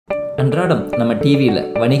அன்றாடம் நம்ம டிவியில்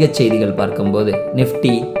வணிக செய்திகள் பார்க்கும்போது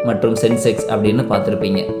நிஃப்டி மற்றும் சென்செக்ஸ் அப்படின்னு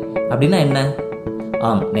பார்த்துருப்பீங்க. அப்படின்னா என்ன?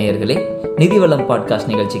 ஆம் நேயர்களே, நிதிவளம் பாட்காஸ்ட்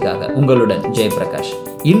நிகழ்ச்சிக்காக உங்களுடன் ஜெயபிரகாஷ்.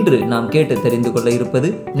 இன்று நாம் கேட்டு தெரிந்து கொள்ள இருப்பது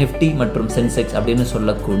நிஃப்டி மற்றும் சென்செக்ஸ் அப்படின்னு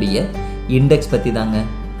சொல்லக்கூடிய இண்டெக்ஸ் பற்றி தாங்க.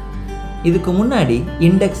 இதுக்கு முன்னாடி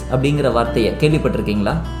இண்டெக்ஸ் அப்படிங்கிற வார்த்தையை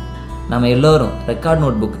கேள்விப்பட்டிருக்கீங்களா? நம்ம எல்லோரும் ரெக்கார்ட்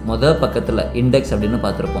நோட் புக் பக்கத்தில் இண்டெக்ஸ் அப்படின்னு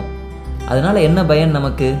பார்த்துருப்போம். அதனால் என்ன பயன்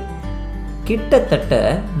நமக்கு? கிட்டத்தட்ட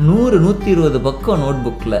 100-120 பக்கம் நோட்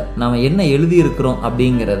புக்கில் நாம் என்ன எழுதியிருக்கிறோம்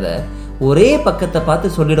அப்படிங்கிறத ஒரே பக்கத்தை பார்த்து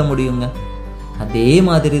சொல்லிட முடியுங்க. அதே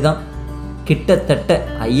மாதிரி தான் கிட்டத்தட்ட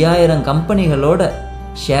 5000 கம்பெனிகளோட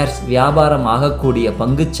ஷேர்ஸ் வியாபாரம் ஆகக்கூடிய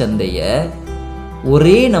பங்குச்சந்தையை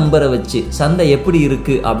ஒரே நம்பரை வச்சு சந்தை எப்படி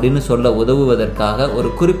இருக்கு அப்படின்னு சொல்ல உதவுவதற்காக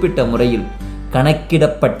ஒரு குறிப்பிட்ட முறையில்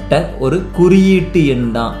கணக்கிடப்பட்ட ஒரு குறியீட்டு எண்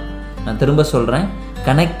தான். நான் திரும்ப சொல்கிறேன்,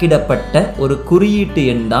 கணக்கிடப்பட்ட ஒரு குறியீட்டு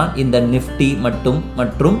எண் தான் இந்த நிஃப்டி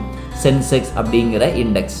மற்றும் சென்செக்ஸ் அப்படிங்கிற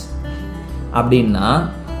இண்டெக்ஸ். அப்படின்னா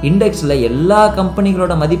இண்டெக்ஸில் எல்லா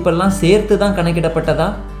கம்பெனிகளோட மதிப்பெல்லாம் சேர்த்து தான் கணக்கிடப்பட்டதா?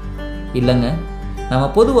 இல்லைங்க. நம்ம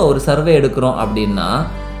பொதுவாக ஒரு சர்வே எடுக்கிறோம் அப்படின்னா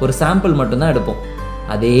ஒரு சாம்பிள் மட்டும்தான் எடுப்போம்.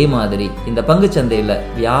 அதே மாதிரி இந்த பங்குச்சந்தையில்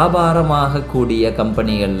வியாபாரமாகக்கூடிய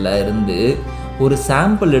கம்பெனிகளில் இருந்து ஒரு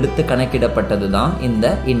சாம்பிள் எடுத்து கணக்கிடப்பட்டது தான் இந்த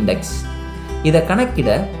இண்டெக்ஸ். இதை கணக்கிட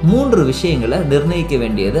 3 விஷயங்களை நிர்ணயிக்க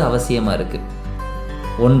வேண்டியது அவசியமாக இருக்குது.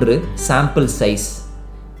 ஒன்று, சாம்பிள் சைஸ்,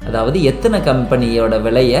 அதாவது எத்தனை கம்பெனியோட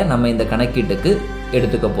விலையை நம்ம இந்த கணக்கீட்டுக்கு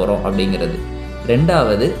எடுத்துக்க போகிறோம் அப்படிங்கிறது.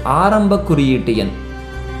 2வது, ஆரம்ப குறியீட்டு எண்,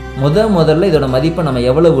 முதல்ல இதோட மதிப்பை நம்ம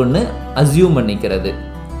எவ்வளவுன்னு அசியூம் பண்ணிக்கிறது.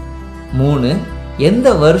 3, எந்த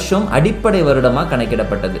வருஷம் அடிப்படை வருடமாக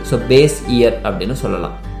கணக்கிடப்பட்டது, ஸோ பேஸ் இயர் அப்படின்னு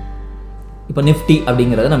சொல்லலாம். இப்போ நிஃப்டி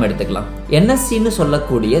அப்படிங்கிறத நம்ம எடுத்துக்கலாம். என்எஸ்சின்னு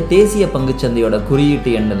சொல்லக்கூடிய தேசிய பங்குச்சந்தையோட குறியீட்டு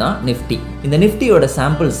எண்ணு தான் நிஃப்டி. இந்த நிஃப்டியோட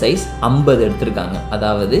சாம்பிள் சைஸ் 50 எடுத்திருக்காங்க.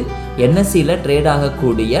 அதாவது என்எஸ்சியில் ட்ரேட்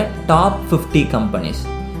ஆகக்கூடிய டாப் 50 கம்பெனிஸ்.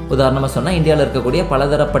 உதாரணமாக சொன்னால் இந்தியாவில் இருக்கக்கூடிய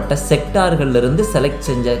பலதரப்பட்ட செக்டார்களிலிருந்து செலக்ட்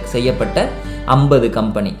செய்யப்பட்ட 50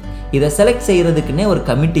 கம்பெனி. இதை செலக்ட் செய்கிறதுக்குன்னே ஒரு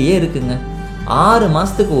கமிட்டியே இருக்குங்க. 6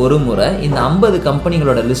 மாதத்துக்கு ஒரு முறை இந்த 50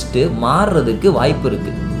 கம்பெனிகளோட லிஸ்ட்டு மாறுறதுக்கு வாய்ப்பு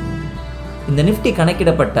இருக்குது. இந்த நிஃப்டி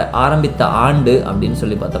கணக்கிடப்பட்ட ஆரம்பித்த ஆண்டு அப்படின்னு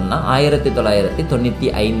சொல்லி பார்த்தோம்னா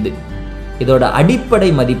 1995. இதோட அடிப்படை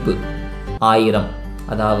மதிப்பு 1000.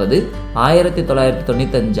 அதாவது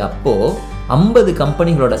 1995 அப்போ 50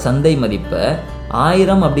 கம்பெனிகளோட சந்தை மதிப்பை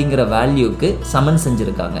 1000 அப்படிங்கிற வேல்யூக்கு சமன்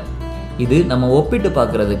செஞ்சுருக்காங்க. இது நம்ம ஒப்பிட்டு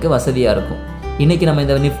பார்க்குறதுக்கு வசதியாக இருக்கும். இன்றைக்கி நம்ம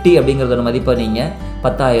இந்த நிஃப்டி அப்படிங்கிறதோட மதிப்பை நீங்கள்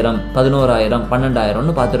 10,000, 11,000,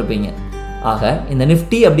 12,000ன்னு பார்த்துருப்பீங்க. ஆக இந்த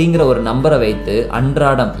நிஃப்டி அப்படிங்கிற ஒரு நம்பரை வைத்து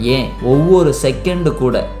அன்றாடம், ஏன் ஒவ்வொரு செகண்டு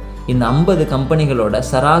கூட இந்த 50 கம்பெனிகளோட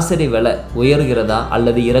சராசரி விலை உயர்கிறதா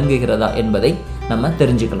அல்லது இறங்குகிறதா என்பதை நம்ம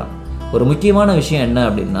தெரிஞ்சுக்கலாம். ஒரு முக்கியமான விஷயம் என்ன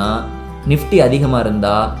அப்படின்னா, நிஃப்டி அதிகமாக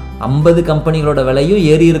இருந்தால் 50 கம்பெனிகளோட விலையும்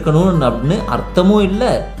ஏறி இருக்கணும்னு அப்படின்னு அர்த்தமும்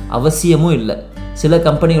இல்லை, அவசியமும் இல்லை. சில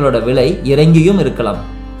கம்பெனிகளோட விலை இறங்கியும் இருக்கலாம்.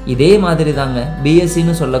 இதே மாதிரி தாங்க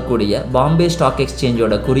பிஎஸ்சின்னு சொல்லக்கூடிய பாம்பே ஸ்டாக்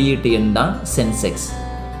எக்ஸ்சேஞ்சோட குறியீட்டு எண் தான் சென்செக்ஸ்.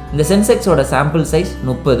 இந்த சென்செக்ஸோட சாம்பிள் சைஸ்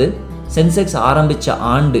 30. சென்செக்ஸ் ஆரம்பித்த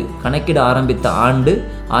ஆண்டு, கணக்கிட ஆரம்பித்த ஆண்டு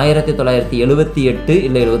 1978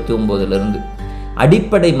 இல்லை 79லேருந்து.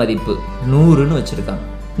 அடிப்படை மதிப்பு 100ன்னு வச்சுருக்காங்க.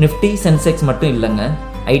 நிஃப்டி சென்செக்ஸ் மட்டும் இல்லைங்க,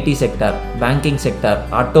 IT sector, banking sector,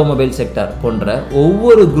 automobile sector போன்ற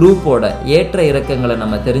ஒவ்வொரு குரூப்போட ஏற்ற இறக்கங்களை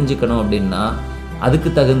நம்ம தெரிஞ்சுக்கணும் அப்படின்னா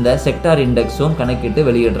அதுக்கு தகுந்த செக்டார் இண்டெக்ஸும் கணக்கிட்டு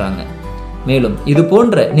வெளியிடுறாங்க. மேலும் இது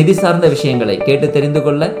போன்ற நிதி சார்ந்த விஷயங்களை கேட்டு தெரிந்து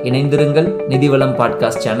கொள்ள இணைந்திருங்கள். நிதிவளம்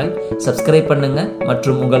பாட்காஸ்ட் சேனல் சப்ஸ்கிரைப் பண்ணுங்க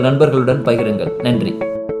மற்றும் உங்கள் நண்பர்களுடன் பகிருங்கள். நன்றி.